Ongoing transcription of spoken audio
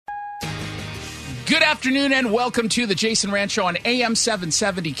Good afternoon and welcome to the Jason Rand Show on AM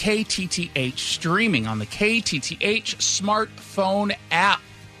 770 KTTH, streaming on the KTTH smartphone app.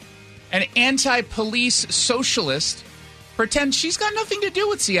 An anti-police socialist pretends she's got nothing to do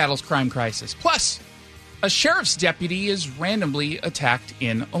with Seattle's crime crisis. Plus, a sheriff's deputy is randomly attacked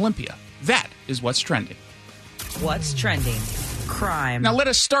in Olympia. That is what's trending. What's trending? Crime. Now let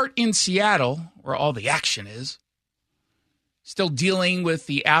us start in Seattle, where all the action is. Still dealing with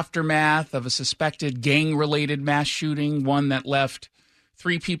the aftermath of a suspected gang-related mass shooting, one that left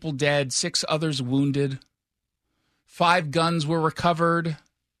 3 people dead, 6 others wounded. 5 guns were recovered.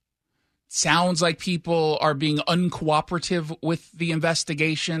 Sounds like people are being uncooperative with the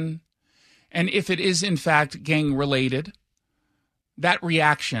investigation. And if it is, in fact, gang-related, that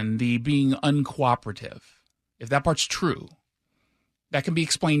reaction, the being uncooperative, if that part's true, that can be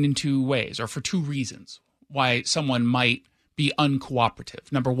explained in 2 ways, or for 2 reasons why someone might be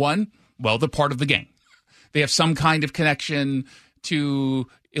uncooperative. Number one, well, they're part of the gang. They have some kind of connection to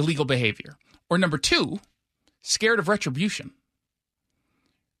illegal behavior. Or number 2, scared of retribution,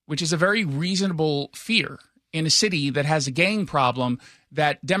 which is a very reasonable fear in a city that has a gang problem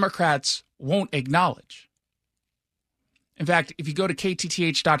that Democrats won't acknowledge. In fact, if you go to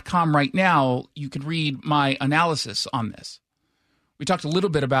KTTH.com right now, you can read my analysis on this. We talked a little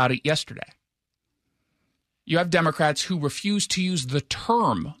bit about it yesterday. You have Democrats who refuse to use the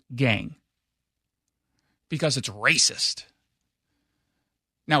term gang because it's racist.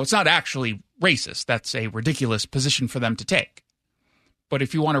 Now, it's not actually racist. That's a ridiculous position for them to take. But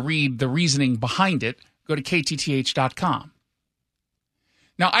if you want to read the reasoning behind it, go to KTTH.com.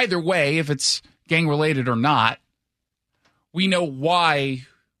 Now, either way, if it's gang-related or not, we know why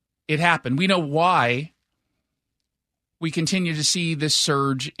it happened. We know why we continue to see this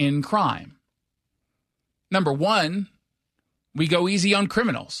surge in crime. Number one, we go easy on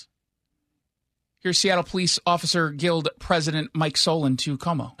criminals. Here's Seattle Police Officer Guild President Mike Solon to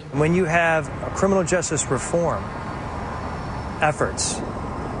Como. When you have criminal justice reform efforts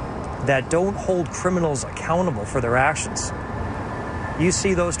that don't hold criminals accountable for their actions, you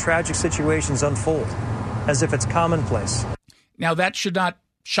see those tragic situations unfold as if it's commonplace. Now, that should not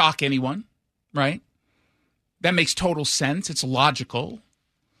shock anyone, right? That makes total sense. It's logical.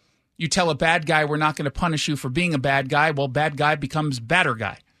 You tell a bad guy we're not going to punish you for being a bad guy, well, bad guy becomes badder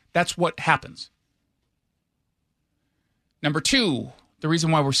guy. That's what happens. Number 2, the reason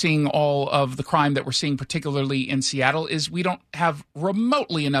why we're seeing all of the crime that we're seeing, particularly in Seattle, is we don't have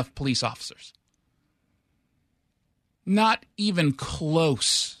remotely enough police officers. Not even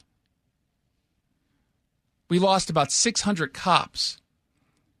close. We lost about 600 cops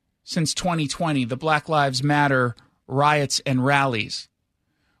since 2020, the Black Lives Matter riots and rallies,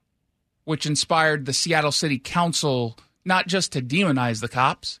 which inspired the Seattle City Council not just to demonize the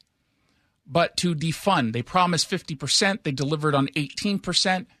cops, but to defund. They promised 50%. They delivered on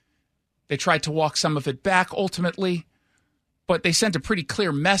 18%. They tried to walk some of it back ultimately, but they sent a pretty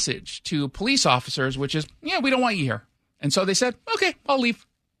clear message to police officers, which is, yeah, we don't want you here. And so they said, okay, I'll leave.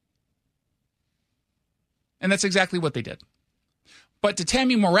 And that's exactly what they did. But to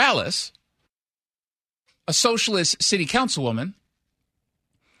Tammy Morales, a socialist city councilwoman,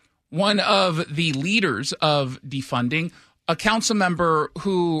 one of the leaders of defunding, a council member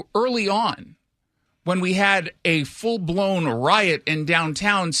who early on, when we had a full-blown riot in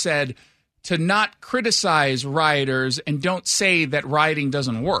downtown, said to not criticize rioters and don't say that rioting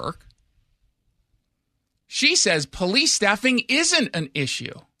doesn't work. She says police staffing isn't an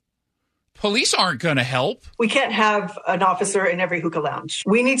issue. Police aren't going to help. We can't have an officer in every hookah lounge.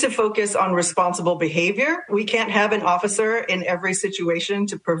 We need to focus on responsible behavior. We can't have an officer in every situation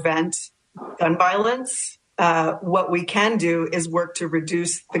to prevent gun violence. What we can do is work to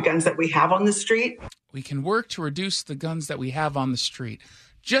reduce the guns that we have on the street. We can work to reduce the guns that we have on the street.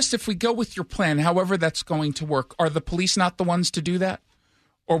 Just if we go with your plan, however that's going to work, are the police not the ones to do that?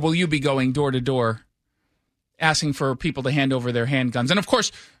 Or will you be going door to door asking for people to hand over their handguns? And of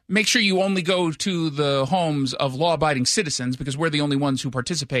course, make sure you only go to the homes of law-abiding citizens, because we're the only ones who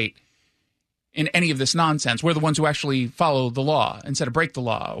participate in any of this nonsense. We're the ones who actually follow the law instead of break the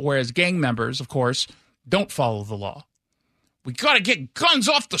law, whereas gang members, of course, don't follow the law. We got to get guns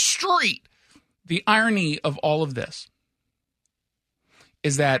off the street. The irony of all of this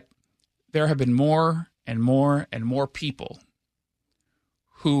is that there have been more and more and more people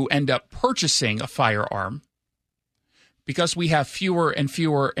who end up purchasing a firearm because we have fewer and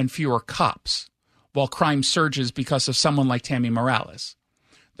fewer and fewer cops, while crime surges because of someone like Tammy Morales.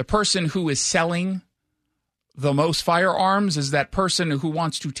 The person who is selling the most firearms is that person who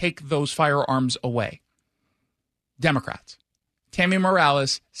wants to take those firearms away. Democrats. Tammy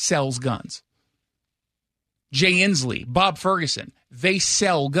Morales sells guns. Jay Inslee, Bob Ferguson, they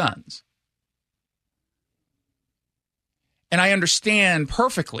sell guns. And I understand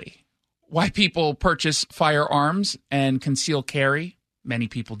perfectly why people purchase firearms and conceal carry. Many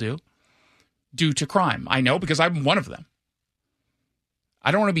people do, due to crime. I know because I'm one of them.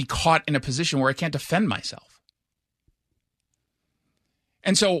 I don't want to be caught in a position where I can't defend myself.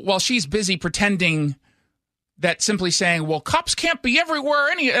 And so while she's busy pretending that simply saying, well, cops can't be everywhere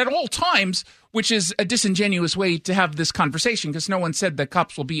at all times, which is a disingenuous way to have this conversation because no one said that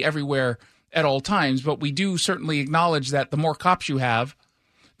cops will be everywhere at all times. But we do certainly acknowledge that the more cops you have,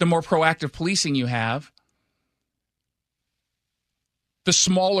 the more proactive policing you have, the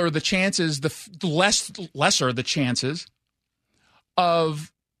smaller the chances, the lesser the chances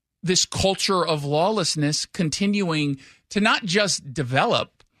of this culture of lawlessness continuing to not just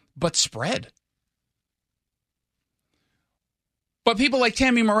develop, but spread. But people like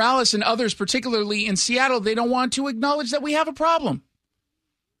Tammy Morales and others, particularly in Seattle, they don't want to acknowledge that we have a problem.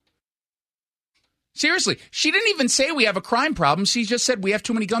 Seriously, she didn't even say we have a crime problem. She just said we have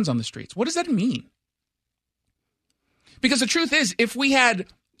too many guns on the streets. What does that mean? Because the truth is, if we had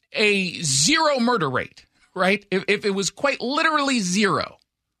a zero murder rate, right? If it was quite literally zero,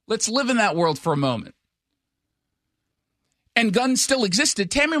 let's live in that world for a moment, and guns still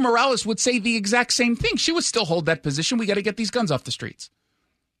existed, Tammy Morales would say the exact same thing. She would still hold that position. We got to get these guns off the streets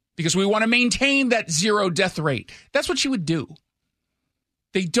because we want to maintain that zero death rate. That's what she would do.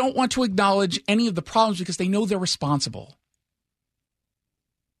 They don't want to acknowledge any of the problems because they know they're responsible.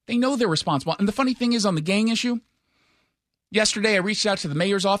 They know they're responsible. And the funny thing is, on the gang issue, yesterday I reached out to the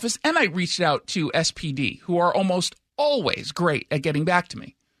mayor's office and I reached out to SPD, who are almost always great at getting back to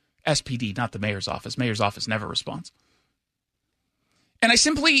me. SPD, not the mayor's office. Mayor's office never responds. And I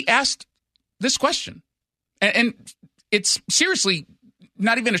simply asked this question. And it's seriously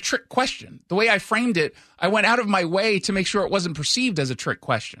not even a trick question. The way I framed it, I went out of my way to make sure it wasn't perceived as a trick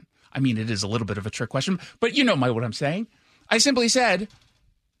question. I mean, it is a little bit of a trick question, but you know what I'm saying. I simply said,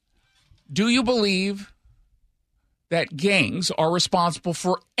 do you believe that gangs are responsible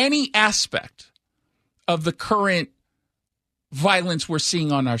for any aspect of the current violence we're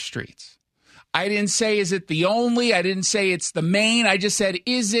seeing on our streets? I didn't say, is it the only? I didn't say it's the main. I just said,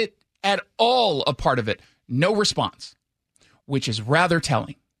 is it at all a part of it? No response, which is rather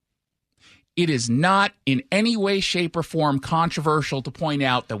telling. It is not in any way, shape, or form controversial to point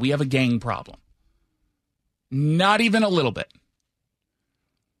out that we have a gang problem. Not even a little bit.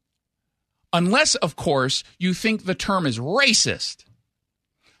 Unless, of course, you think the term is racist.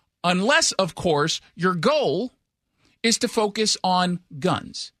 Unless, of course, your goal is to focus on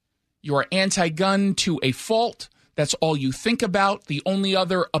guns. You are anti-gun to a fault. That's all you think about. The only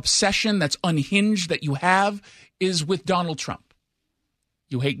other obsession that's unhinged that you have is with Donald Trump.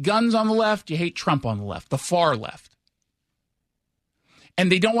 You hate guns on the left. You hate Trump on the left, the far left.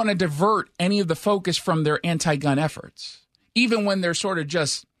 And they don't want to divert any of the focus from their anti-gun efforts, even when they're sort of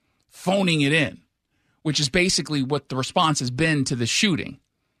just phoning it in, which is basically what the response has been to the shooting.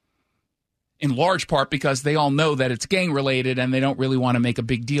 In large part because they all know that it's gang-related and they don't really want to make a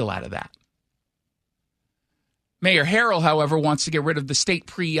big deal out of that. Mayor Harrell, however, wants to get rid of the state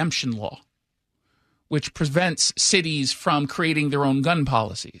preemption law, which prevents cities from creating their own gun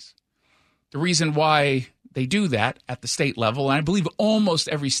policies. The reason why they do that at the state level, and I believe almost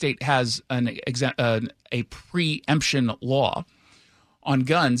every state has a preemption law on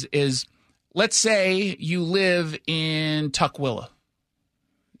guns, is let's say you live in Tukwila.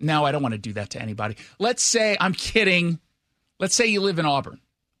 No, I don't want to do that to anybody. Let's say, I'm kidding. Let's say you live in Auburn.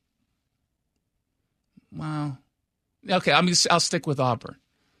 Wow. Okay, I'll stick with Auburn.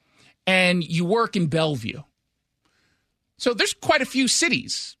 And you work in Bellevue. So there's quite a few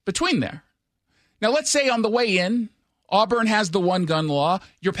cities between there. Now, let's say on the way in, Auburn has the one gun law.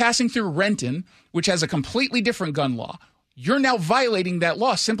 You're passing through Renton, which has a completely different gun law. You're now violating that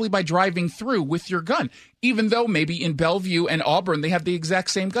law simply by driving through with your gun, even though maybe in Bellevue and Auburn they have the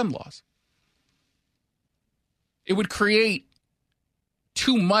exact same gun laws. It would create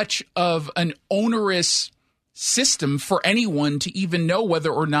too much of an onerous system for anyone to even know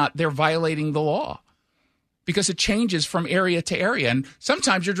whether or not they're violating the law, because it changes from area to area. And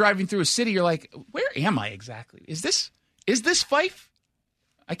sometimes you're driving through a city, you're like, where am I exactly? Is this Fife?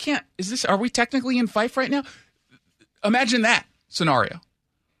 Are we technically in Fife right now? Imagine that scenario.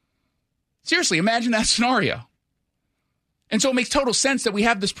 Seriously, imagine that scenario. And so it makes total sense that we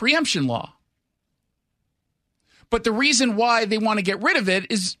have this preemption law. But the reason why they want to get rid of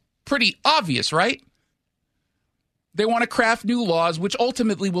it is pretty obvious, right? They want to craft new laws which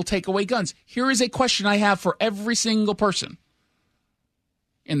ultimately will take away guns. Here is a question I have for every single person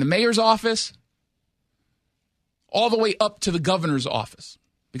in the mayor's office, all the way up to the governor's office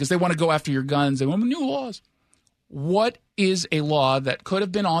because they want to go after your guns. They want new laws. What is a law that could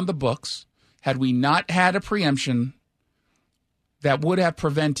have been on the books had we not had a preemption that would have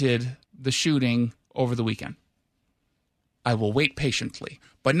prevented the shooting over the weekend? I will wait patiently,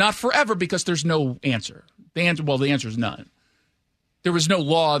 but not forever because there's no answer. The answer is none. There was no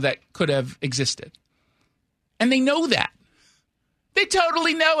law that could have existed. And they know that. They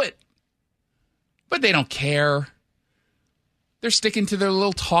totally know it. But they don't care. They're sticking to their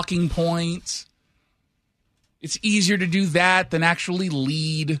little talking points. It's easier to do that than actually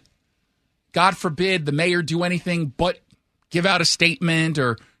lead. God forbid the mayor do anything but give out a statement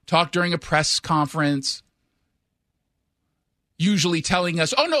or talk during a press conference, usually telling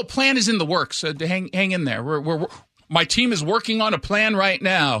us, oh, no, plan is in the works. So hang in there. My team is working on a plan right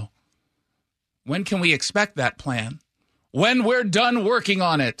now. When can we expect that plan? When we're done working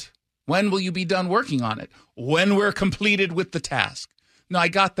on it. When will you be done working on it? When we're completed with the task. No, I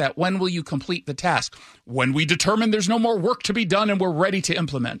got that. When will you complete the task? When we determine there's no more work to be done and we're ready to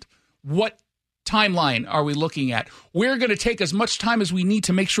implement. What timeline are we looking at? We're going to take as much time as we need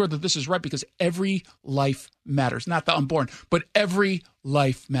to make sure that this is right because every life matters. Not the unborn, but every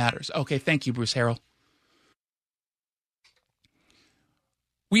life matters. Okay, thank you, Bruce Harrell.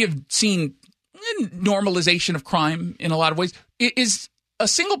 We have seen normalization of crime in a lot of ways. It is a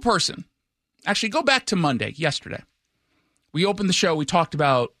single person. Actually, go back to Monday, yesterday. We opened the show. We talked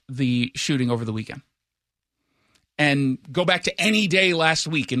about the shooting over the weekend. And go back to any day last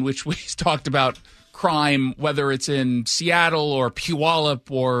week in which we talked about crime, whether it's in Seattle or Puyallup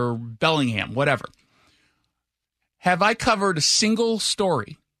or Bellingham, whatever. Have I covered a single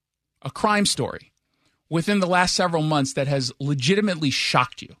story, a crime story, within the last several months that has legitimately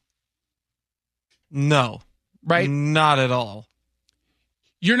shocked you? No. Right? Not at all.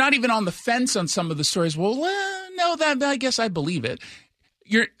 You're not even on the fence on some of the stories. Well, no, that I guess I believe it.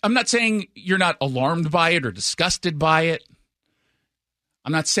 I'm not saying you're not alarmed by it or disgusted by it.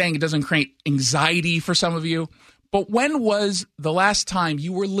 I'm not saying it doesn't create anxiety for some of you. But when was the last time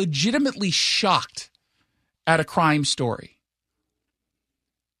you were legitimately shocked at a crime story?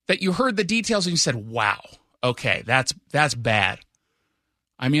 That you heard the details and you said, wow, okay, that's bad.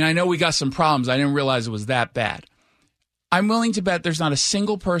 I mean, I know we got some problems. I didn't realize it was that bad. I'm willing to bet there's not a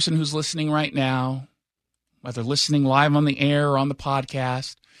single person who's listening right now, whether listening live on the air or on the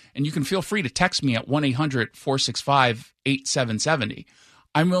podcast, and you can feel free to text me at 1-800-465-8770.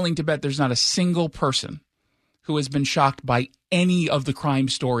 I'm willing to bet there's not a single person who has been shocked by any of the crime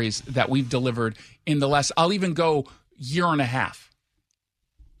stories that we've delivered in the last, I'll even go year and a half,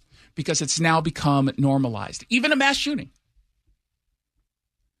 because it's now become normalized, even a mass shooting.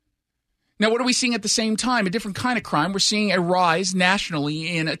 Now, what are we seeing at the same time? A different kind of crime. We're seeing a rise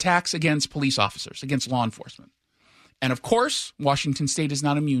nationally in attacks against police officers, against law enforcement. And of course, Washington State is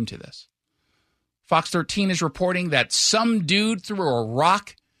not immune to this. Fox 13 is reporting that some dude threw a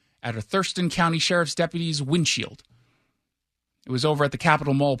rock at a Thurston County Sheriff's deputy's windshield. It was over at the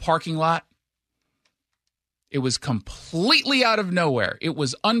Capitol Mall parking lot. It was completely out of nowhere. It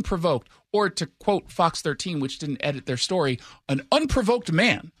was unprovoked. Or to quote Fox 13, which didn't edit their story, an unprovoked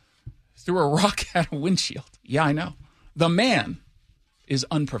man threw a rock at a windshield. Yeah, I know. The man is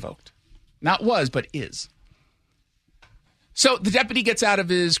unprovoked. Not was, but is. So the deputy gets out of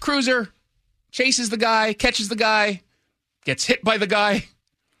his cruiser, chases the guy, catches the guy, gets hit by the guy.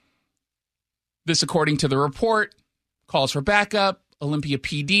 This, according to the report, calls for backup. Olympia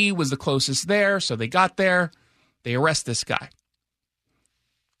PD was the closest there, so they got there. They arrest this guy.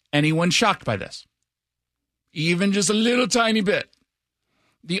 Anyone shocked by this? Even just a little tiny bit.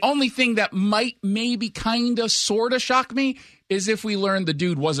 The only thing that might maybe kind of sort of shock me is if we learned the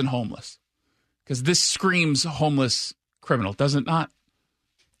dude wasn't homeless. Because this screams homeless criminal, does it not?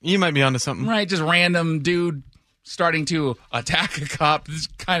 You might be onto something. Right, just random dude starting to attack a cop. This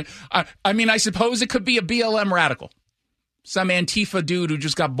kind of, I mean, I suppose it could be a BLM radical. Some Antifa dude who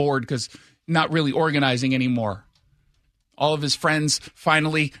just got bored because not really organizing anymore. All of his friends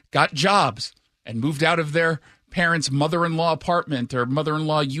finally got jobs and moved out of their parents' mother-in-law apartment or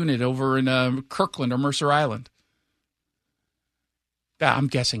mother-in-law unit over in Kirkland or Mercer Island. I'm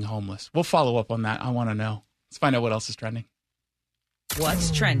guessing homeless. We'll follow up on that. I want to know. Let's find out what else is trending. What's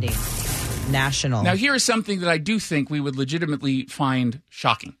trending? National. Now, here is something that I do think we would legitimately find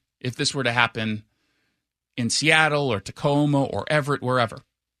shocking if this were to happen in Seattle or Tacoma or Everett, wherever.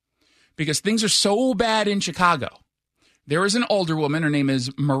 Because things are so bad in Chicago. There is an older woman. Her name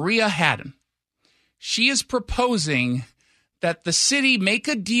is Maria Haddon. She is proposing that the city make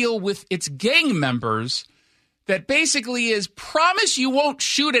a deal with its gang members that basically is promise you won't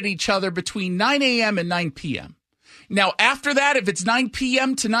shoot at each other between 9 a.m. and 9 p.m. Now, after that, if it's 9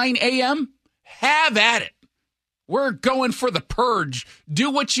 p.m. to 9 a.m., have at it. We're going for the purge.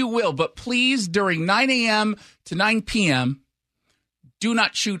 Do what you will, but please, during 9 a.m. to 9 p.m., do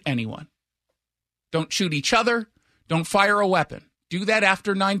not shoot anyone. Don't shoot each other. Don't fire a weapon. Do that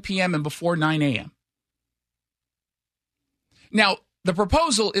after 9 p.m. and before 9 a.m. Now, the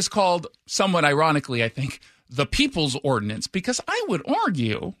proposal is called, somewhat ironically, I think, the People's Ordinance, because I would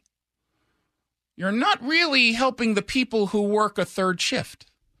argue you're not really helping the people who work a third shift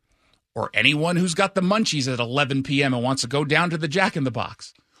or anyone who's got the munchies at 11 p.m. and wants to go down to the Jack in the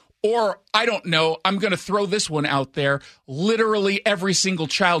Box. Or, I don't know, I'm going to throw this one out there. Literally every single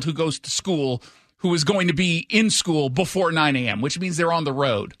child who goes to school who is going to be in school before 9 a.m., which means they're on the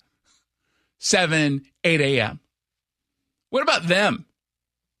road 7, 8 a.m. What about them?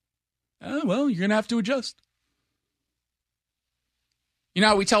 Well, you're going to have to adjust. You know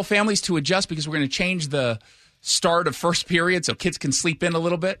how we tell families to adjust because we're going to change the start of first period so kids can sleep in a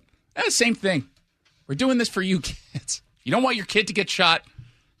little bit? Same thing. We're doing this for you kids. You don't want your kid to get shot,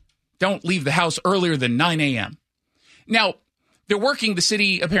 don't leave the house earlier than 9 a.m. Now, the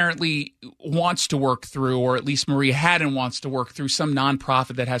city apparently wants to work through, or at least Maria Haddon wants to work through, some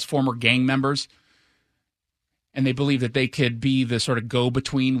nonprofit that has former gang members. And they believe that they could be the sort of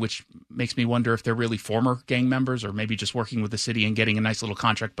go-between, which makes me wonder if they're really former gang members or maybe just working with the city and getting a nice little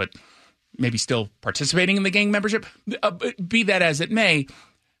contract, but maybe still participating in the gang membership. Be that as it may,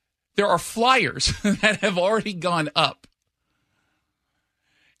 there are flyers that have already gone up.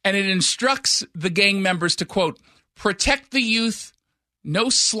 And it instructs the gang members to, quote, protect the youth, no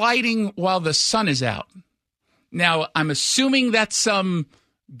sliding while the sun is out. Now, I'm assuming that's some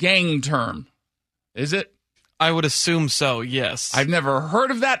gang term. Is it? I would assume so, yes. I've never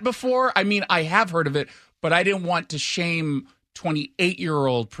heard of that before. I mean, I have heard of it, but I didn't want to shame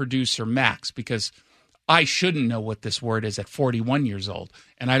 28-year-old producer Max because I shouldn't know what this word is at 41 years old,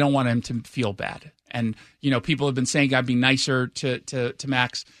 and I don't want him to feel bad. And, you know, people have been saying I'd be nicer to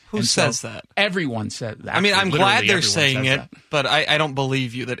Max. Who says that? Everyone said that. I mean, I'm glad they're saying it, but I don't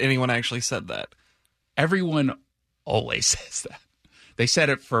believe you that anyone actually said that. Everyone always says that. They said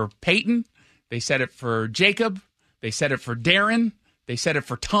it for Peyton. They said it for Jacob. They said it for Darren. They said it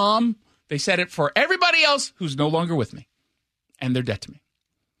for Tom. They said it for everybody else who's no longer with me. And they're dead to me.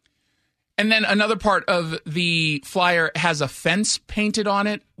 And then another part of the flyer has a fence painted on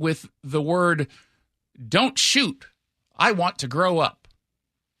it with the word, "Don't shoot. I want to grow up."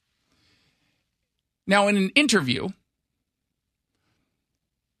 Now, in an interview,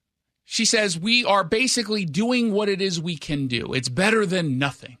 she says, we are basically doing what it is we can do. It's better than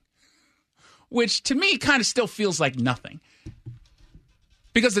nothing. Which to me kind of still feels like nothing.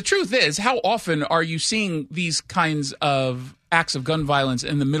 Because the truth is, how often are you seeing these kinds of acts of gun violence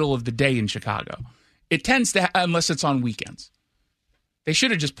in the middle of the day in Chicago? It tends to, unless it's on weekends. They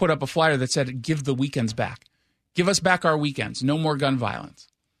should have just put up a flyer that said, give the weekends back. Give us back our weekends. No more gun violence.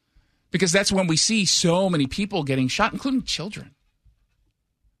 Because that's when we see so many people getting shot, including children.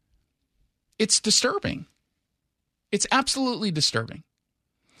 It's disturbing. It's absolutely disturbing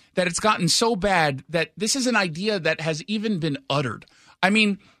that it's gotten so bad that this is an idea that has even been uttered. I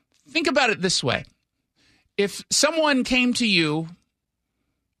mean, think about it this way. If someone came to you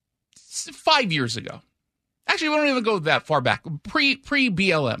 5 years ago, actually, we don't even go that far back,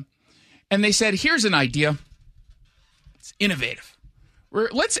 pre-BLM, and they said, here's an idea. It's innovative.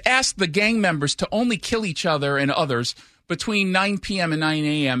 Let's ask the gang members to only kill each other and others between 9 p.m. and 9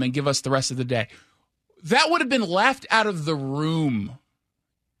 a.m. and give us the rest of the day. That would have been laughed out of the room.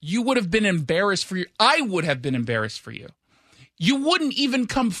 You would have been embarrassed for you. I would have been embarrassed for you. You wouldn't even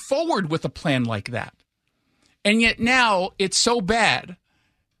come forward with a plan like that. And yet now it's so bad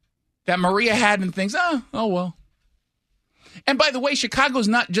that Maria Haddon thinks, oh well. And by the way, Chicago's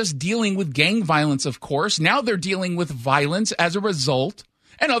not just dealing with gang violence, of course. Now they're dealing with violence as a result,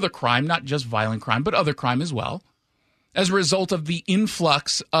 and other crime, not just violent crime, but other crime as well, as a result of the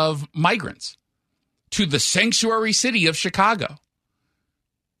influx of migrants to the sanctuary city of Chicago.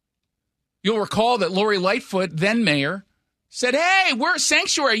 You'll recall that Lori Lightfoot, then mayor, said, hey, we're a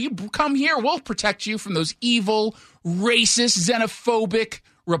sanctuary. You come here. We'll protect you from those evil, racist, xenophobic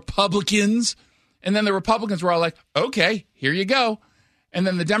Republicans. And then the Republicans were all like, okay, here you go. And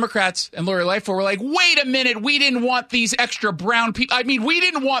then the Democrats and Lori Lightfoot were like, wait a minute. We didn't want these extra brown people. I mean, we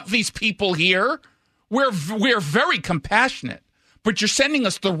didn't want these people here. We're very compassionate, but you're sending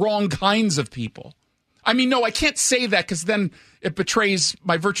us the wrong kinds of people. I mean, no, I can't say that because then it betrays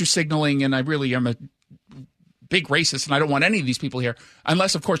my virtue signaling, and I really am a big racist, and I don't want any of these people here.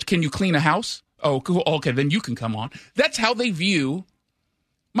 Unless, of course, can you clean a house? Oh, cool. Okay, then you can come on. That's how they view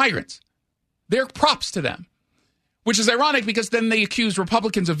migrants. They're props to them. Which is ironic because then they accuse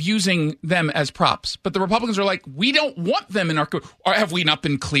Republicans of using them as props. But the Republicans are like, we don't want them in our... Or have we not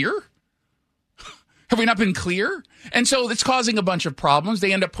been clear? Have we not been clear? And so it's causing a bunch of problems.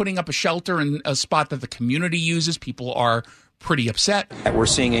 They end up putting up a shelter in a spot that the community uses. People are pretty upset. We're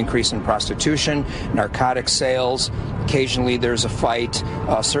seeing increase in prostitution, narcotic sales. Occasionally there's a fight.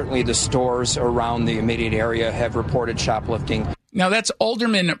 Certainly the stores around the immediate area have reported shoplifting. Now that's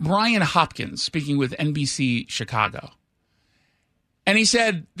Alderman Brian Hopkins speaking with NBC Chicago. And he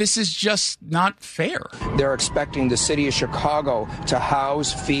said, this is just not fair. They're expecting the city of Chicago to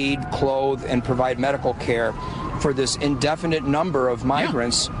house, feed, clothe, and provide medical care for this indefinite number of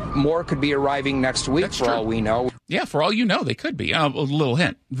migrants. Yeah. More could be arriving next week. That's for true. All we know. Yeah, for all you know, they could be. A little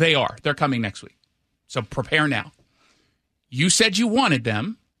hint. They are. They're coming next week. So prepare now. You said you wanted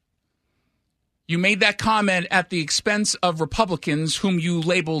them. You made that comment at the expense of Republicans whom you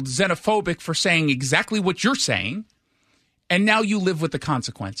labeled xenophobic for saying exactly what you're saying. And now you live with the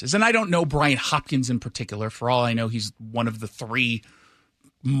consequences. And I don't know Brian Hopkins in particular. For all I know, he's one of the 3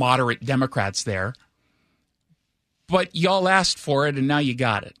 moderate Democrats there. But y'all asked for it, and now you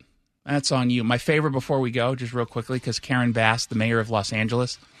got it. That's on you. My favorite before we go, just real quickly, because Karen Bass, the mayor of Los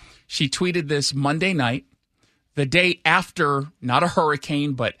Angeles, she tweeted this Monday night, the day after, not a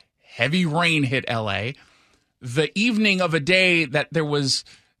hurricane, but heavy rain hit L.A., the evening of a day that there was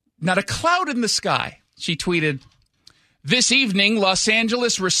not a cloud in the sky. She tweeted, "This evening, Los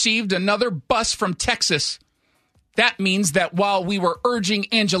Angeles received another bus from Texas. That means that while we were urging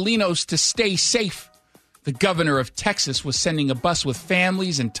Angelenos to stay safe, the governor of Texas was sending a bus with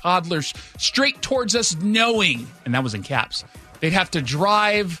families and toddlers straight towards us, knowing," and that was in caps, "they'd have to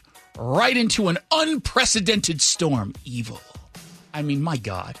drive right into an unprecedented storm." Evil. I mean, my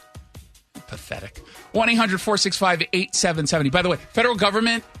God. Pathetic. 1-800-465-8770. By the way, federal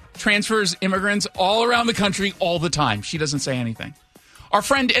government transfers immigrants all around the country all the time. She doesn't say anything. Our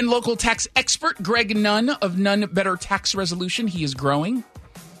friend and local tax expert, Greg Nunn of Nunn Better Tax Resolution. He is growing.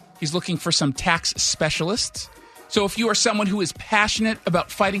 He's looking for some tax specialists. So if you are someone who is passionate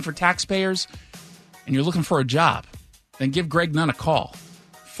about fighting for taxpayers and you're looking for a job, then give Greg Nunn a call.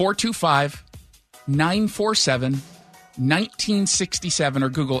 425-947-1967 or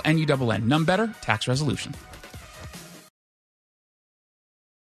Google NUNN. Nunn Better Tax Resolution.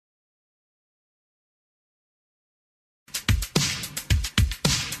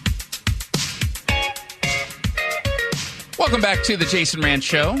 Welcome back to the Jason Rand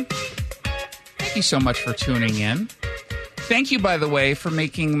Show. Thank you so much for tuning in. Thank you, by the way, for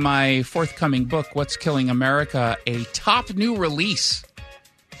making my forthcoming book, What's Killing America, a top new release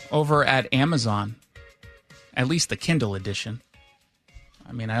over at Amazon. At least the Kindle edition.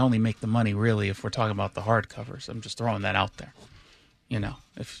 I mean, I only make the money, really, if we're talking about the hardcovers. I'm just throwing that out there. You know,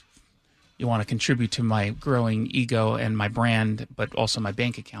 if you want to contribute to my growing ego and my brand, but also my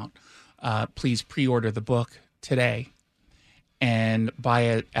bank account, please pre-order the book today and buy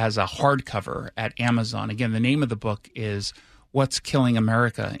it as a hardcover at Amazon. Again, the name of the book is What's Killing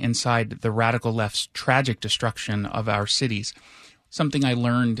America? Inside the Radical Left's Tragic Destruction of Our Cities. Something I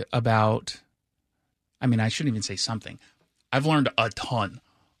learned about, I mean, I shouldn't even say something. I've learned a ton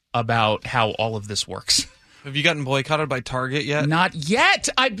about how all of this works. Have you gotten boycotted by Target yet? Not yet.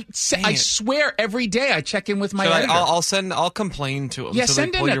 I swear every day I check in with my editor. I'll complain to them. Yeah, so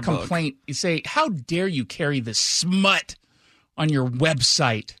send they in pull a your complaint. Book. You say, how dare you carry this smut on your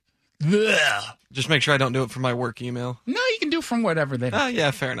website? Ugh. Just make sure I don't do it from my work email. No, you can do it from whatever they do.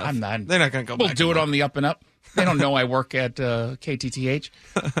 Yeah, fair enough. I'm not. They're not going to go back. We'll do it on the up and up. They don't know I work at KTTH.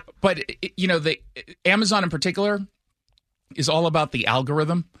 But, you know, the Amazon in particular is all about the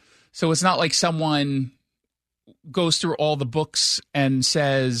algorithm. So it's not like someone goes through all the books and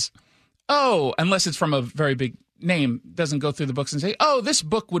says, oh, unless it's from a very big name, doesn't go through the books and say, oh, this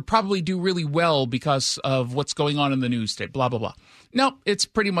book would probably do really well because of what's going on in the news today, blah, blah, blah. No, it's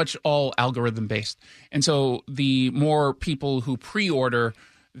pretty much all algorithm based. And so the more people who pre-order,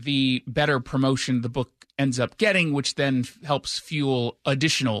 the better promotion the book ends up getting, which then helps fuel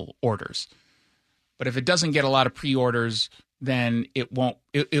additional orders. But if it doesn't get a lot of pre-orders, then it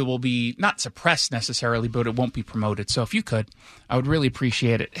will be not suppressed necessarily, but it won't be promoted. So if you could, I would really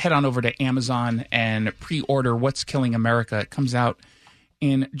appreciate it. Head on over to Amazon and pre-order What's Killing America. It comes out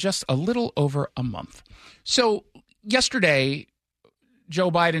in just a little over a month. So yesterday, Joe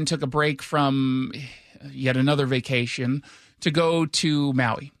Biden took a break from yet another vacation to go to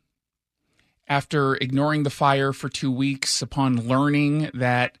Maui. After ignoring the fire for 2 weeks, upon learning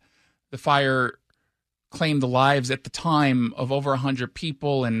that the fire claimed the lives at the time of over 100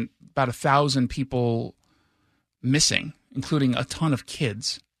 people and about 1,000 people missing, including a ton of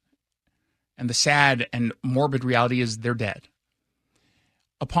kids. And the sad and morbid reality is they're dead.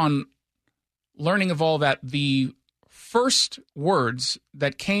 Upon learning of all that, the first words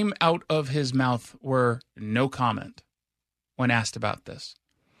that came out of his mouth were no comment when asked about this.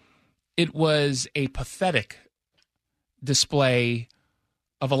 It was a pathetic display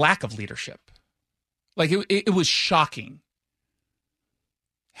of a lack of leadership. Like, it was shocking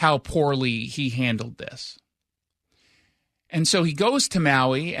how poorly he handled this. And so he goes to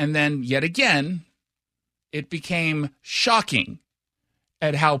Maui, and then yet again, it became shocking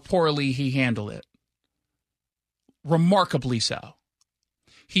at how poorly he handled it. Remarkably so.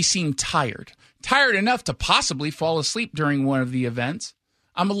 He seemed tired enough to possibly fall asleep during one of the events.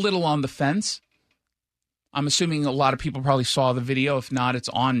 I'm a little on the fence. I'm assuming a lot of people probably saw the video. If not, it's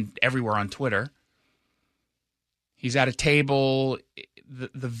on everywhere on Twitter. He's at a table.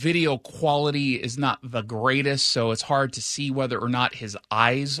 The video quality is not the greatest, so it's hard to see whether or not his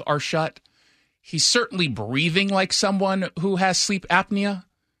eyes are shut. He's certainly breathing like someone who has sleep apnea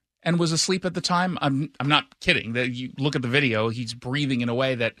and was asleep at the time. I'm not kidding. You look at the video, he's breathing in a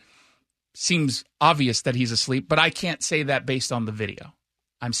way that seems obvious that he's asleep, but I can't say that based on the video.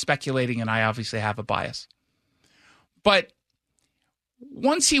 I'm speculating, and I obviously have a bias. But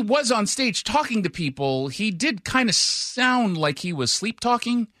once he was on stage talking to people, he did kind of sound like he was sleep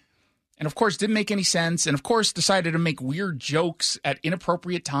talking, and of course didn't make any sense, and of course decided to make weird jokes at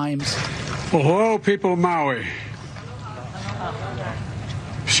inappropriate times. Well, hello, people of Maui.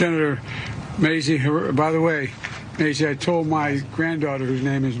 Senator Maisie, by the way, Maisie, I told my granddaughter, whose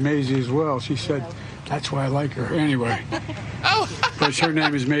name is Maisie as well, she said, that's why I like her. Anyway, but her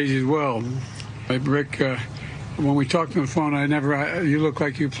name is Maisie as well. Rick, when we talked on the phone, you look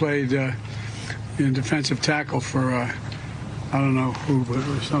like you played in defensive tackle for, I don't know who, but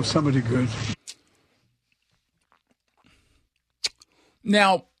it was somebody good.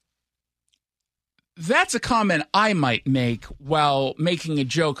 Now, that's a comment I might make while making a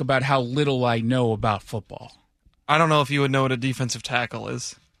joke about how little I know about football. I don't know if you would know what a defensive tackle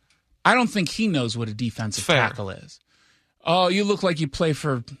is. I don't think he knows what a defensive tackle is. Oh, you look like you play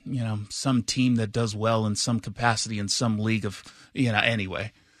for, some team that does well in some capacity in some league of,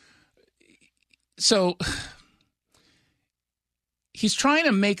 anyway. So he's trying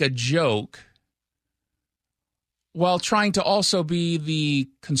to make a joke while trying to also be the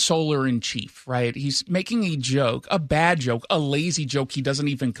consoler-in-chief, right? He's making a joke, a bad joke, a lazy joke he doesn't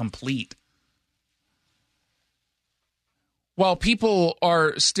even complete. While people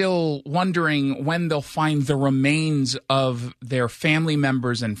are still wondering when they'll find the remains of their family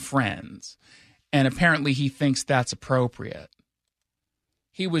members and friends, and apparently he thinks that's appropriate.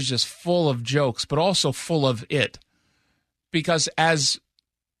 He was just full of jokes, but also full of it, because as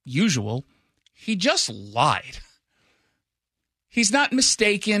usual, he just lied. He's not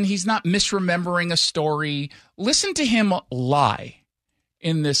mistaken. He's not misremembering a story. Listen to him lie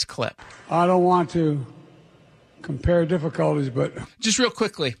in this clip. I don't want to compare difficulties, but... Just real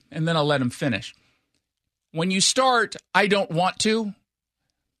quickly, and then I'll let him finish. When you start, I don't want to,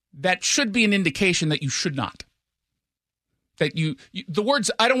 that should be an indication that you should not. That the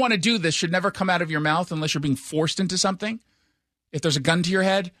words, I don't want to do this, should never come out of your mouth unless you're being forced into something. If there's a gun to your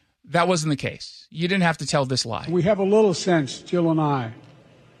head, that wasn't the case. You didn't have to tell this lie. We have a little sense, Jill and I,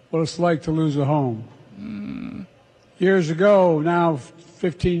 what it's like to lose a home. Years ago, now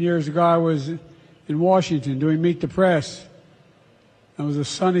 15 years ago, I was in Washington doing Meet the Press. It was a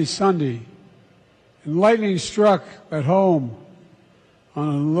sunny Sunday. And lightning struck at home on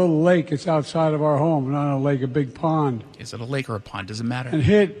a little lake. It's outside of our home, not a lake, a big pond. Is it a lake or a pond? Doesn't matter. And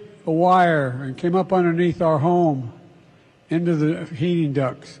hit a wire and came up underneath our home into the heating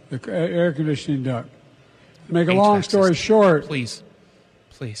ducts, the air conditioning duct. To make a long story short, please.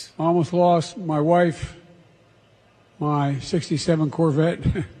 I almost lost my wife, my 67 Corvette,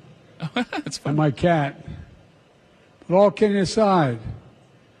 That's fun. and my cat. But all kidding aside,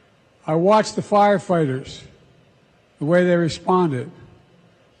 I watched the firefighters, the way they responded.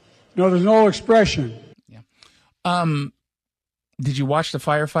 There's no expression. Yeah. Did you watch the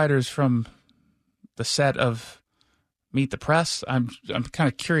firefighters from the set of Meet the Press? I'm kind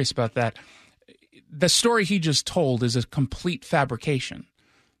of curious about that. The story he just told is a complete fabrication.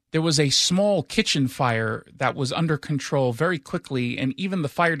 There was a small kitchen fire that was under control very quickly, and even the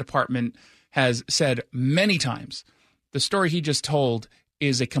fire department has said many times the story he just told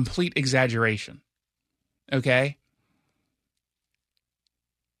is a complete exaggeration. Okay?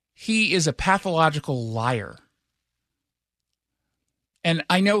 He is a pathological liar. And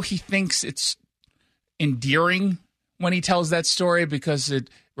I know he thinks it's endearing when he tells that story because it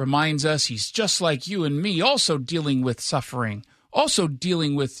reminds us he's just like you and me, also dealing with suffering, also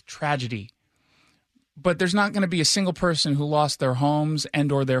dealing with tragedy. But there's not going to be a single person who lost their homes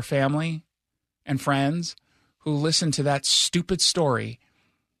and or their family and friends who listened to that stupid story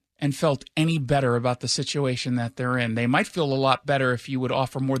and felt any better about the situation that they're in. They might feel a lot better if you would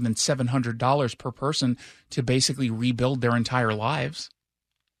offer more than $700 per person to basically rebuild their entire lives.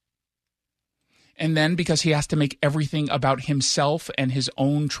 And then because he has to make everything about himself and his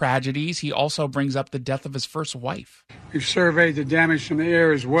own tragedies, he also brings up the death of his first wife. We've surveyed the damage from the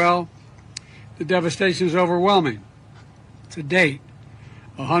air as well. The devastation is overwhelming. To date,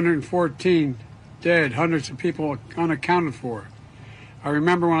 114 dead, hundreds of people unaccounted for. I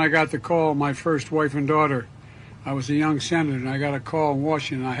remember when I got the call, my first wife and daughter, I was a young senator, and I got a call in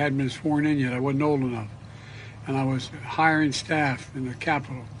Washington. I hadn't been sworn in yet. I wasn't old enough. And I was hiring staff in the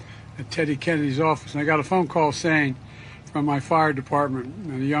Capitol at Teddy Kennedy's office. And I got a phone call saying from my fire department,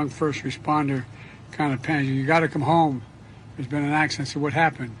 and a young first responder kind of panicked, "You got to come home. There's been an accident." I said, "What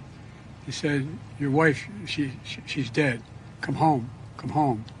happened?" He said, "Your wife, she's dead. Come home, come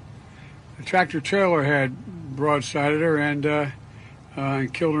home." The tractor trailer had broadsided her and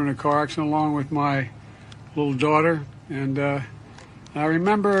killed her in a car accident along with my little daughter. And I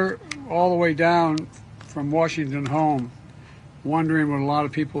remember all the way down from Washington home wondering what a lot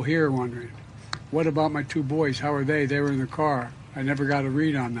of people here are wondering. What about my two boys? How are they? They were in the car. I never got a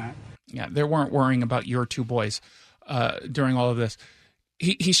read on that. Yeah, they weren't worrying about your two boys during all of this.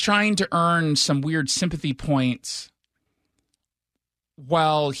 He's trying to earn some weird sympathy points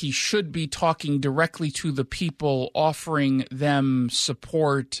while he should be talking directly to the people, offering them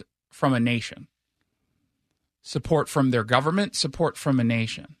support from a nation. Support from their government, support from a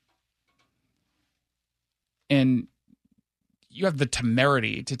nation. And you have the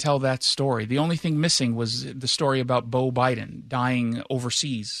temerity to tell that story. The only thing missing was the story about Beau Biden dying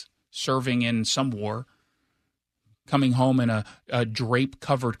overseas, serving in some war, coming home in a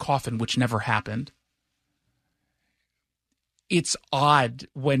drape-covered coffin, which never happened. It's odd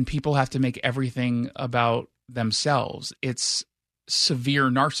when people have to make everything about themselves. It's severe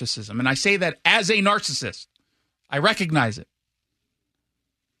narcissism. And I say that as a narcissist. I recognize it.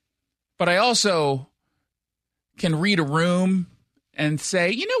 But I also can read a room and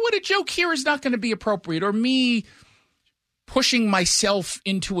say, you know what, a joke here is not going to be appropriate. Or me pushing myself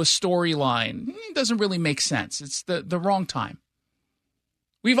into a storyline doesn't really make sense. It's the wrong time.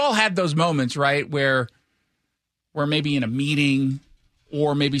 We've all had those moments, right, where maybe in a meeting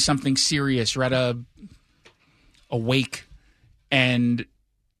or maybe something serious, you're at a wake and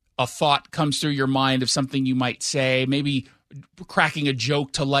a thought comes through your mind of something you might say, maybe cracking a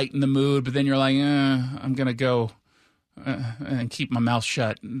joke to lighten the mood, but then you're like, I'm going to go and keep my mouth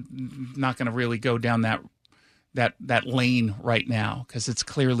shut. Not going to really go down that lane right now because it's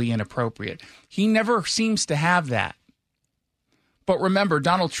clearly inappropriate. He never seems to have that. But remember,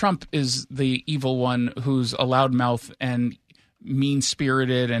 Donald Trump is the evil one who's a loudmouth and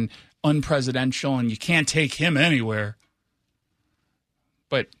mean-spirited and unpresidential, and you can't take him anywhere.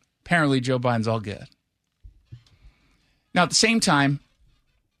 But apparently Joe Biden's all good. Now, at the same time,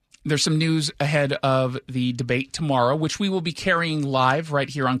 there's some news ahead of the debate tomorrow, which we will be carrying live right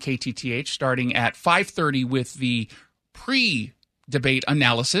here on KTTH starting at 5:30 with the pre-debate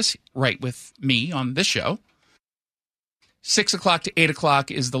analysis right with me on this show. 6 o'clock to 8 o'clock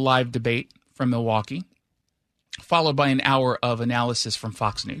is the live debate from Milwaukee, followed by an hour of analysis from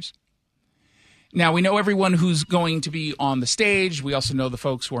Fox News. Now, we know everyone who's going to be on the stage. We also know the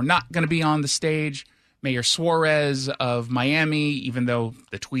folks who are not going to be on the stage. Mayor Suarez of Miami, even though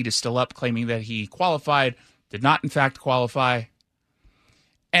the tweet is still up claiming that he qualified, did not in fact qualify.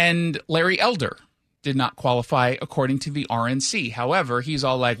 And Larry Elder did not qualify according to the RNC. However, he's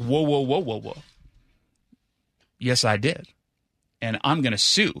all like, whoa, whoa, whoa, whoa, whoa. Yes, I did. And I'm going to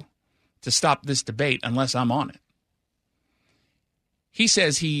sue to stop this debate unless I'm on it. He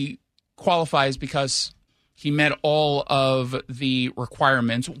says he qualifies because he met all of the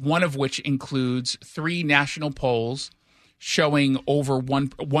requirements, one of which includes 3 national polls showing over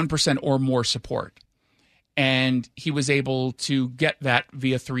 1% or more support. And he was able to get that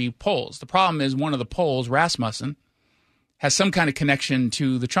via 3 polls. The problem is one of the polls, Rasmussen, has some kind of connection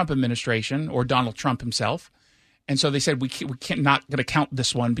to the Trump administration or Donald Trump himself. And so they said, we can't not going to count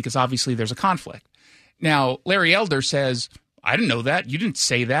this one because obviously there's a conflict. Now, Larry Elder says, I didn't know that. You didn't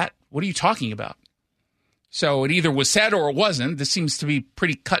say that. What are you talking about? So it either was said or it wasn't. This seems to be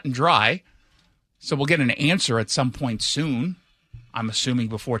pretty cut and dry. So we'll get an answer at some point soon. I'm assuming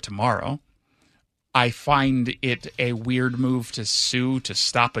before tomorrow. I find it a weird move to sue to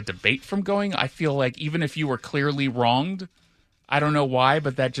stop a debate from going. I feel like even if you were clearly wronged, I don't know why,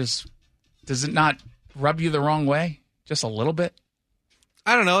 but that just, does it not rub you the wrong way? Just a little bit?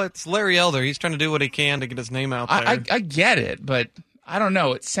 I don't know. It's Larry Elder. He's trying to do what he can to get his name out there. I get it, but I don't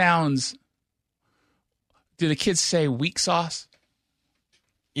know. It sounds... Do the kids say weak sauce?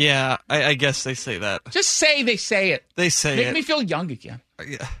 Yeah, I guess they say that. Just say they say it. They say Make it. me feel young again.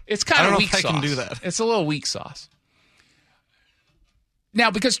 Yeah. It's kind of weak sauce. I don't know if I can do that. It's a little weak sauce. Now,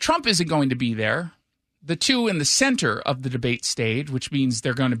 because Trump isn't going to be there, the two in the center of the debate stage, which means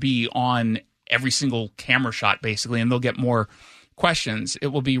they're going to be on every single camera shot, basically, and they'll get more questions. It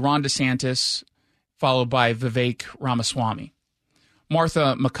will be Ron DeSantis, followed by Vivek Ramaswamy.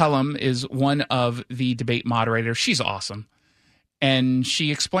 Martha McCullum is one of the debate moderators. She's awesome. And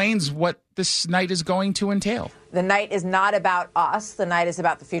she explains what this night is going to entail. The night is not about us. The night is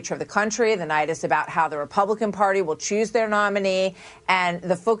about the future of the country. The night is about how the Republican Party will choose their nominee. And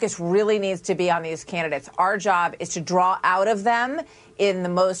the focus really needs to be on these candidates. Our job is to draw out of them in the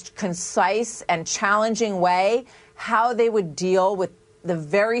most concise and challenging way how they would deal with the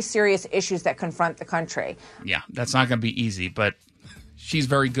very serious issues that confront the country. Yeah, that's not going to be easy, but she's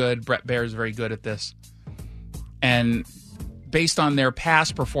very good. Brett Baer is very good at this. And based on their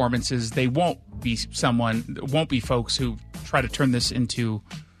past performances, they won't be folks who try to turn this into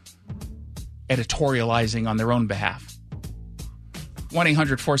editorializing on their own behalf.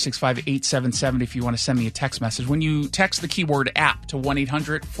 1-800-465-8770 if you want to send me a text message. When you text the keyword app to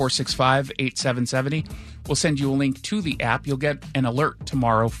 1-800-465-8770, we'll send you a link to the app. You'll get an alert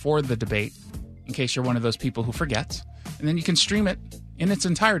tomorrow for the debate in case you're one of those people who forgets. And then you can stream it in its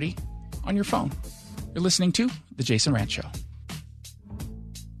entirety on your phone. You're listening to The Jason Rantz Show.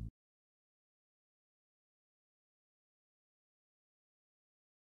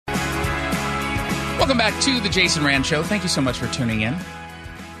 Welcome back to The Jason Rantz Show. Thank you so much for tuning in.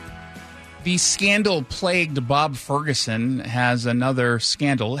 The scandal-plagued Bob Ferguson has another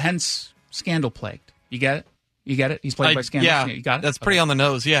scandal, hence scandal-plagued. You get it? You get it? He's plagued by scandal. Yeah, you got it? That's pretty on the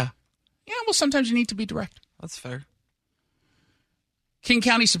nose, yeah. Yeah, well, sometimes you need to be direct. That's fair. King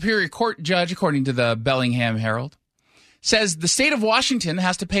County Superior Court judge, according to the Bellingham Herald, says the state of Washington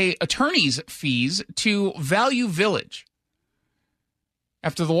has to pay attorney's fees to Value Village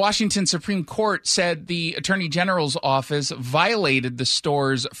after the Washington Supreme Court said the Attorney General's office violated the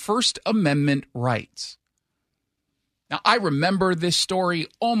store's First Amendment rights. Now, I remember this story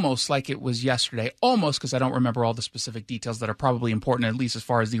almost like it was yesterday, almost because I don't remember all the specific details that are probably important, at least as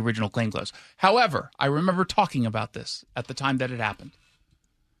far as the original claim goes. However, I remember talking about this at the time that it happened.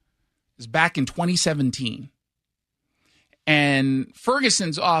 It was back in 2017. And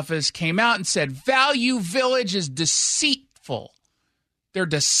Ferguson's office came out and said, Value Village is deceitful. They're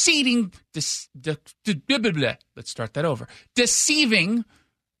deceiving, let's start that over, deceiving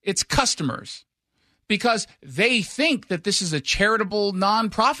its customers because they think that this is a charitable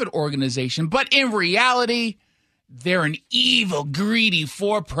nonprofit organization, but in reality, they're an evil, greedy,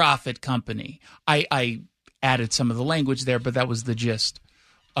 for-profit company. I added some of the language there, but that was the gist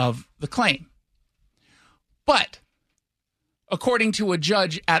of the claim. But according to a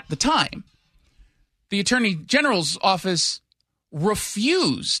judge at the time, the Attorney General's office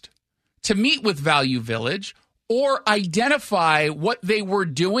refused to meet with Value Village or identify what they were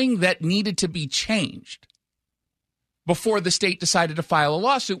doing that needed to be changed before the state decided to file a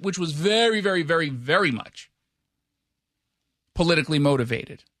lawsuit, which was very, very, very, very much politically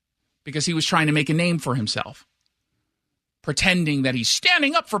motivated because he was trying to make a name for himself, pretending that he's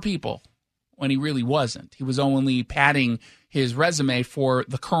standing up for people when he really wasn't. He was only padding his resume for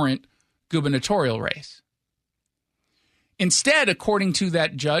the current gubernatorial race. Instead, according to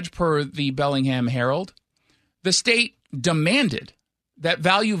that judge, per the Bellingham Herald, the state demanded that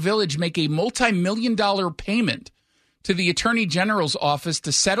Value Village make a multi-million-dollar payment to the Attorney General's office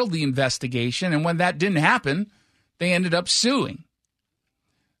to settle the investigation, and when that didn't happen, they ended up suing.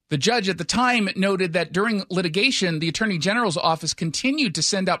 The judge at the time noted that during litigation, the Attorney General's office continued to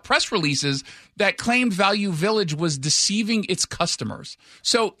send out press releases that claimed Value Village was deceiving its customers.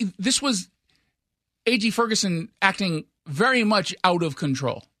 So this was A.G. Ferguson acting very much out of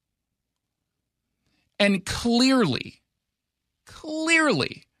control. And clearly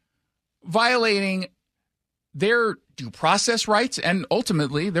violating their due process rights and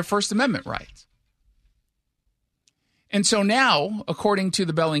ultimately their First Amendment rights. And so now, according to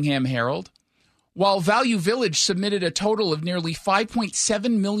the Bellingham Herald, while Value Village submitted a total of nearly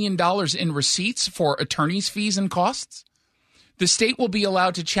 $5.7 million in receipts for attorney's fees and costs, the state will be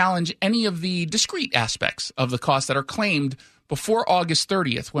allowed to challenge any of the discrete aspects of the costs that are claimed before August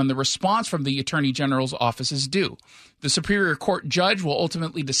 30th, when the response from the Attorney General's office is due. The Superior Court judge will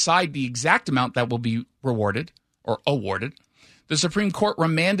ultimately decide the exact amount that will be rewarded or awarded. The Supreme Court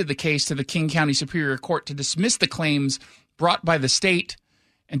remanded the case to the King County Superior Court to dismiss the claims brought by the state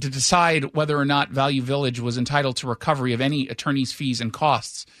and to decide whether or not Value Village was entitled to recovery of any attorney's fees and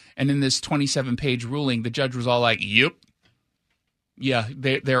costs. And in this 27-page ruling, the judge was all like, yep. Yeah,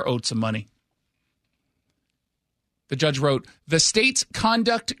 they're owed some money. The judge wrote, the state's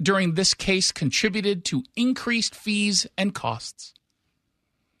conduct during this case contributed to increased fees and costs.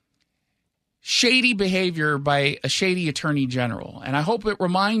 Shady behavior by a shady attorney general. And I hope it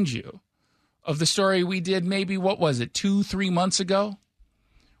reminds you of the story we did maybe, 2-3 months ago,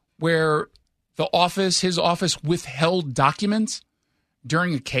 where his office withheld documents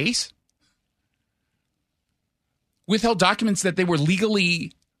during a case. Withheld documents that they were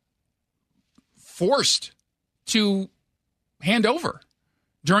legally forced to hand over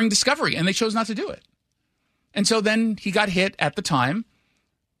during discovery, and they chose not to do it. And so then he got hit at the time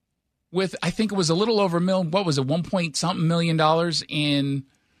with, I think it was a little over $1 million in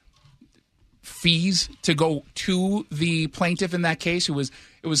fees to go to the plaintiff in that case, who was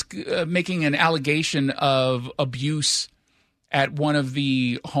making an allegation of abuse at one of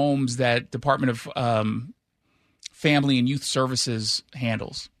the homes that Department of Family and Youth Services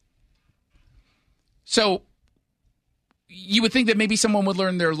handles. So you would think that maybe someone would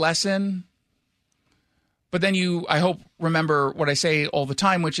learn their lesson, but then I hope, remember what I say all the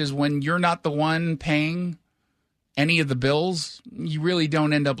time, which is when you're not the one paying any of the bills, you really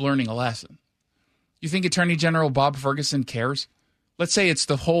don't end up learning a lesson. You think Attorney General Bob Ferguson cares? Let's say it's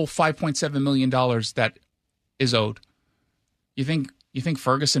the whole $5.7 million that is owed. You think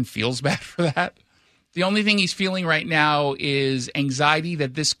Ferguson feels bad for that? The only thing he's feeling right now is anxiety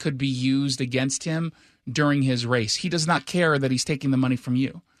that this could be used against him during his race. He does not care that he's taking the money from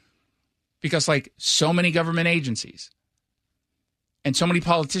you. Because like so many government agencies and so many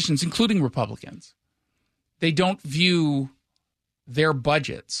politicians, including Republicans, they don't view their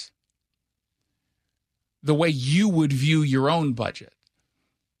budgets the way you would view your own budget.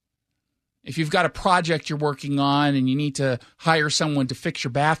 If you've got a project you're working on and you need to hire someone to fix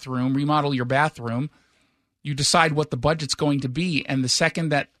your bathroom, remodel your bathroom, you decide what the budget's going to be. And the second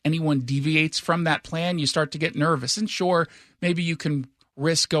that anyone deviates from that plan, you start to get nervous. And sure, maybe you can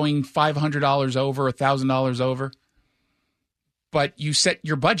risk going $500 over, $1,000 over. But you set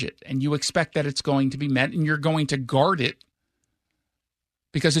your budget and you expect that it's going to be met and you're going to guard it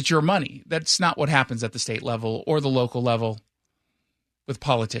because it's your money. That's not what happens at the state level or the local level with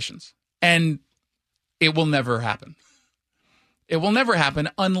politicians. And it will never happen. It will never happen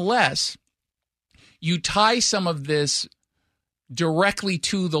unless you tie some of this directly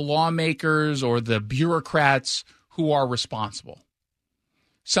to the lawmakers or the bureaucrats who are responsible.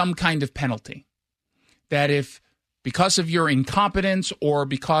 Some kind of penalty. That if, because of your incompetence or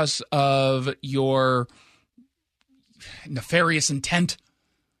because of your nefarious intent,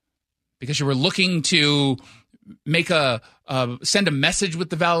 because you were looking to send a message with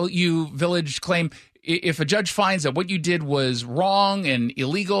the Value Village claim, if a judge finds that what you did was wrong and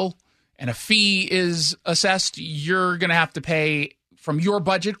illegal and a fee is assessed, you're going to have to pay from your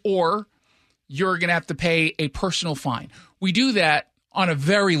budget or you're going to have to pay a personal fine. We do that on a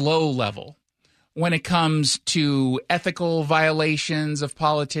very low level when it comes to ethical violations of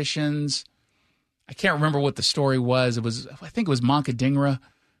politicians. I can't remember what the story was. I think it was Monka Dingra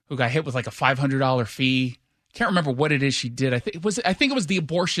who got hit with like a $500 fee. Can't remember what it is she did. I think it was the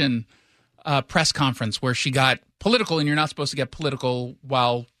abortion press conference where she got political, and you're not supposed to get political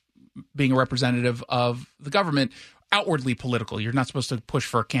while being a representative of the government, outwardly political. You're not supposed to push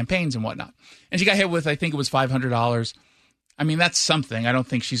for campaigns and whatnot. And she got hit with, I think it was $500. I mean, that's something. I don't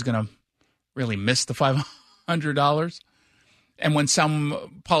think she's going to really miss the $500. And when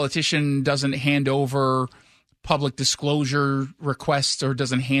some politician doesn't hand over public disclosure requests or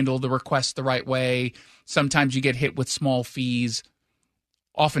doesn't handle the request the right way, sometimes you get hit with small fees.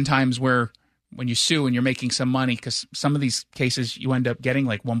 Oftentimes when you sue and you're making some money, because some of these cases you end up getting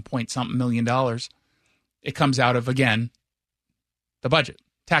like $1 million. It comes out of, again, the budget,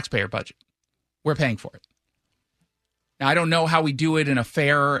 taxpayer budget. We're paying for it. Now, I don't know how we do it in a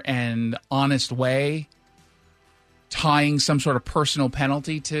fair and honest way, tying some sort of personal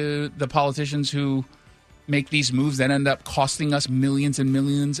penalty to the politicians who make these moves that end up costing us millions and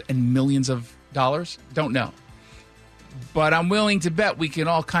millions and millions of dollars. Don't know. But I'm willing to bet we can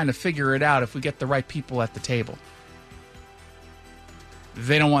all kind of figure it out if we get the right people at the table.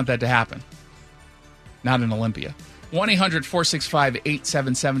 They don't want that to happen. Not in Olympia.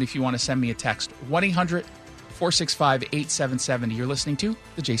 1-800-465-8770 if you want to send me a text. 1-800-465-8770. You're listening to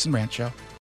The Jason Brandt Show.